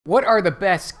What are the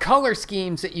best color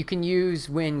schemes that you can use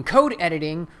when code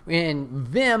editing in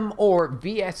Vim or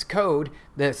VS Code?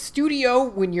 The Studio,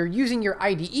 when you're using your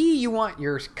IDE, you want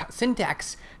your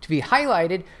syntax to be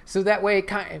highlighted so that way it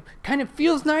kind of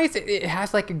feels nice. It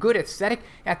has like a good aesthetic.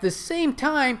 At the same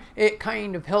time, it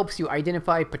kind of helps you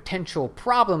identify potential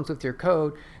problems with your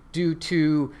code due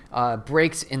to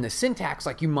breaks in the syntax,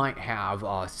 like you might have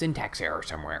a syntax error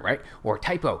somewhere, right? Or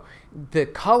typo. The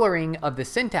coloring of the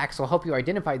syntax will help you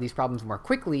identify these problems more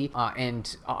quickly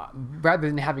and rather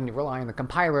than having to rely on the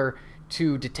compiler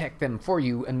to detect them for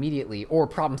you immediately or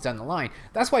problems down the line.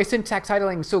 That's why syntax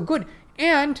highlighting is so good.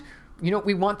 And you know,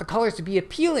 we want the colors to be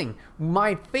appealing.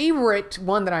 My favorite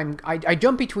one that I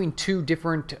jump between two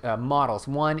different models.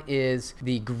 One is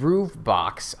the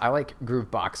Gruvbox. I like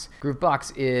Gruvbox.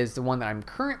 Gruvbox is the one that I'm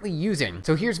currently using.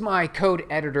 So here's my code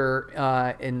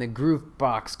editor in the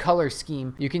Gruvbox color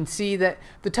scheme. You can see that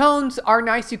the tones are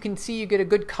nice. You can see you get a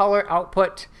good color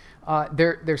output.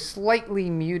 They're slightly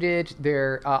muted.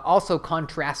 They're also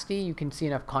contrasty. You can see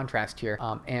enough contrast here,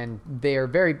 and they're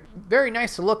very, very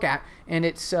nice to look at. And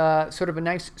it's sort of a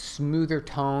nice, smoother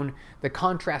tone. The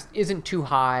contrast isn't too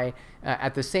high.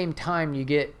 At the same time, you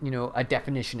get a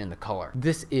definition in the color.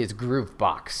 This is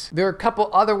Gruvbox. There are a couple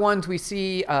other ones we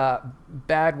see: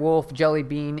 BadWolf,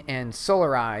 Jellybean, and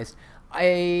Solarized.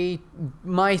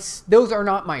 Those are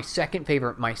not my second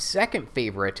favorite. My second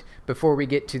favorite, before we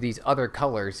get to these other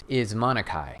colors, is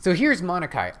Monokai. So here's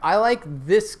Monokai. I like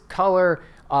this color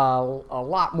a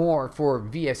lot more for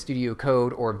VS Studio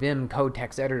Code or Vim Code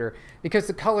Text Editor because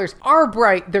the colors are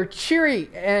bright, they're cheery,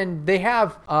 and they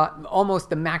have almost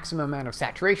the maximum amount of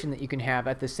saturation that you can have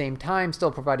at the same time,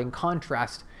 still providing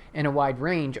contrast and a wide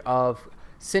range of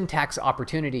syntax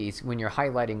opportunities when you're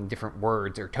highlighting different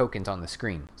words or tokens on the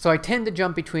screen. So I tend to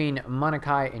jump between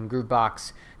Monokai and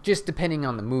Gruvbox, just depending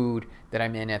on the mood that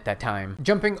I'm in at that time.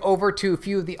 Jumping over to a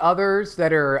few of the others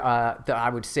that are, I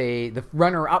would say, the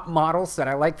runner-up models that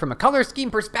I like from a color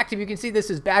scheme perspective. You can see this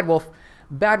is BadWolf.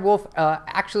 BadWolf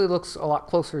actually looks a lot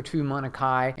closer to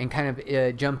Monokai and kind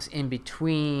of jumps in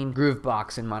between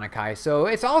Gruvbox and Monokai. So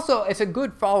it's a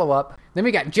good follow-up. Then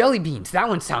we got Jellybeans. That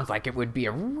one sounds like it would be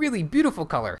a really beautiful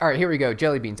color. All right, here we go,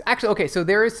 Jellybeans. Actually, okay, so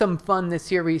there is some funness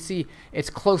here. We see it's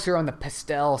closer on the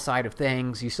pastel side of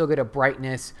things. You still get a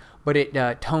brightness, but it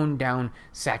toned down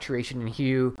saturation and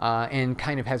hue and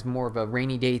kind of has more of a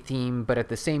rainy day theme, but at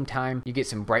the same time, you get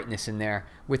some brightness in there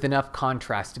with enough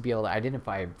contrast to be able to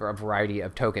identify a variety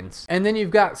of tokens. And then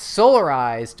you've got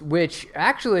Solarized, which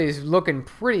actually is looking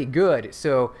pretty good.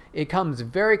 So it comes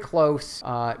very close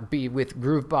with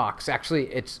Gruvbox.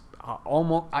 Actually, it's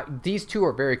almost these two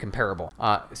are very comparable.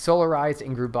 Solarized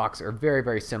and Gruvbox are very,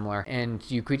 very similar, and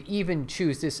you could even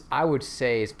choose this. I would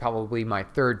say is probably my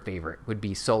third favorite would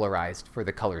be Solarized for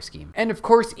the color scheme. And of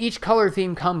course, each color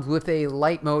theme comes with a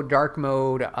light mode, dark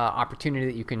mode opportunity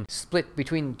that you can split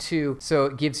between the two. So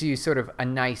it gives you sort of a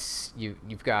nice.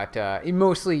 You've got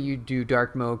mostly you do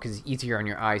dark mode because it's easier on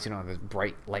your eyes. You don't have this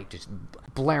bright light just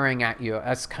blaring at you.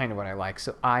 That's kind of what I like.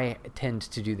 So I tend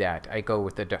to do that. I go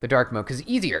with the dark mode because it's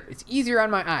easier. It's easier on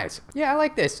my eyes. Yeah, I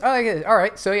like this. I like it. All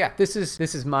right. So yeah, this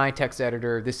is my text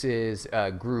editor. This is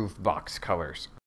Gruvbox colors.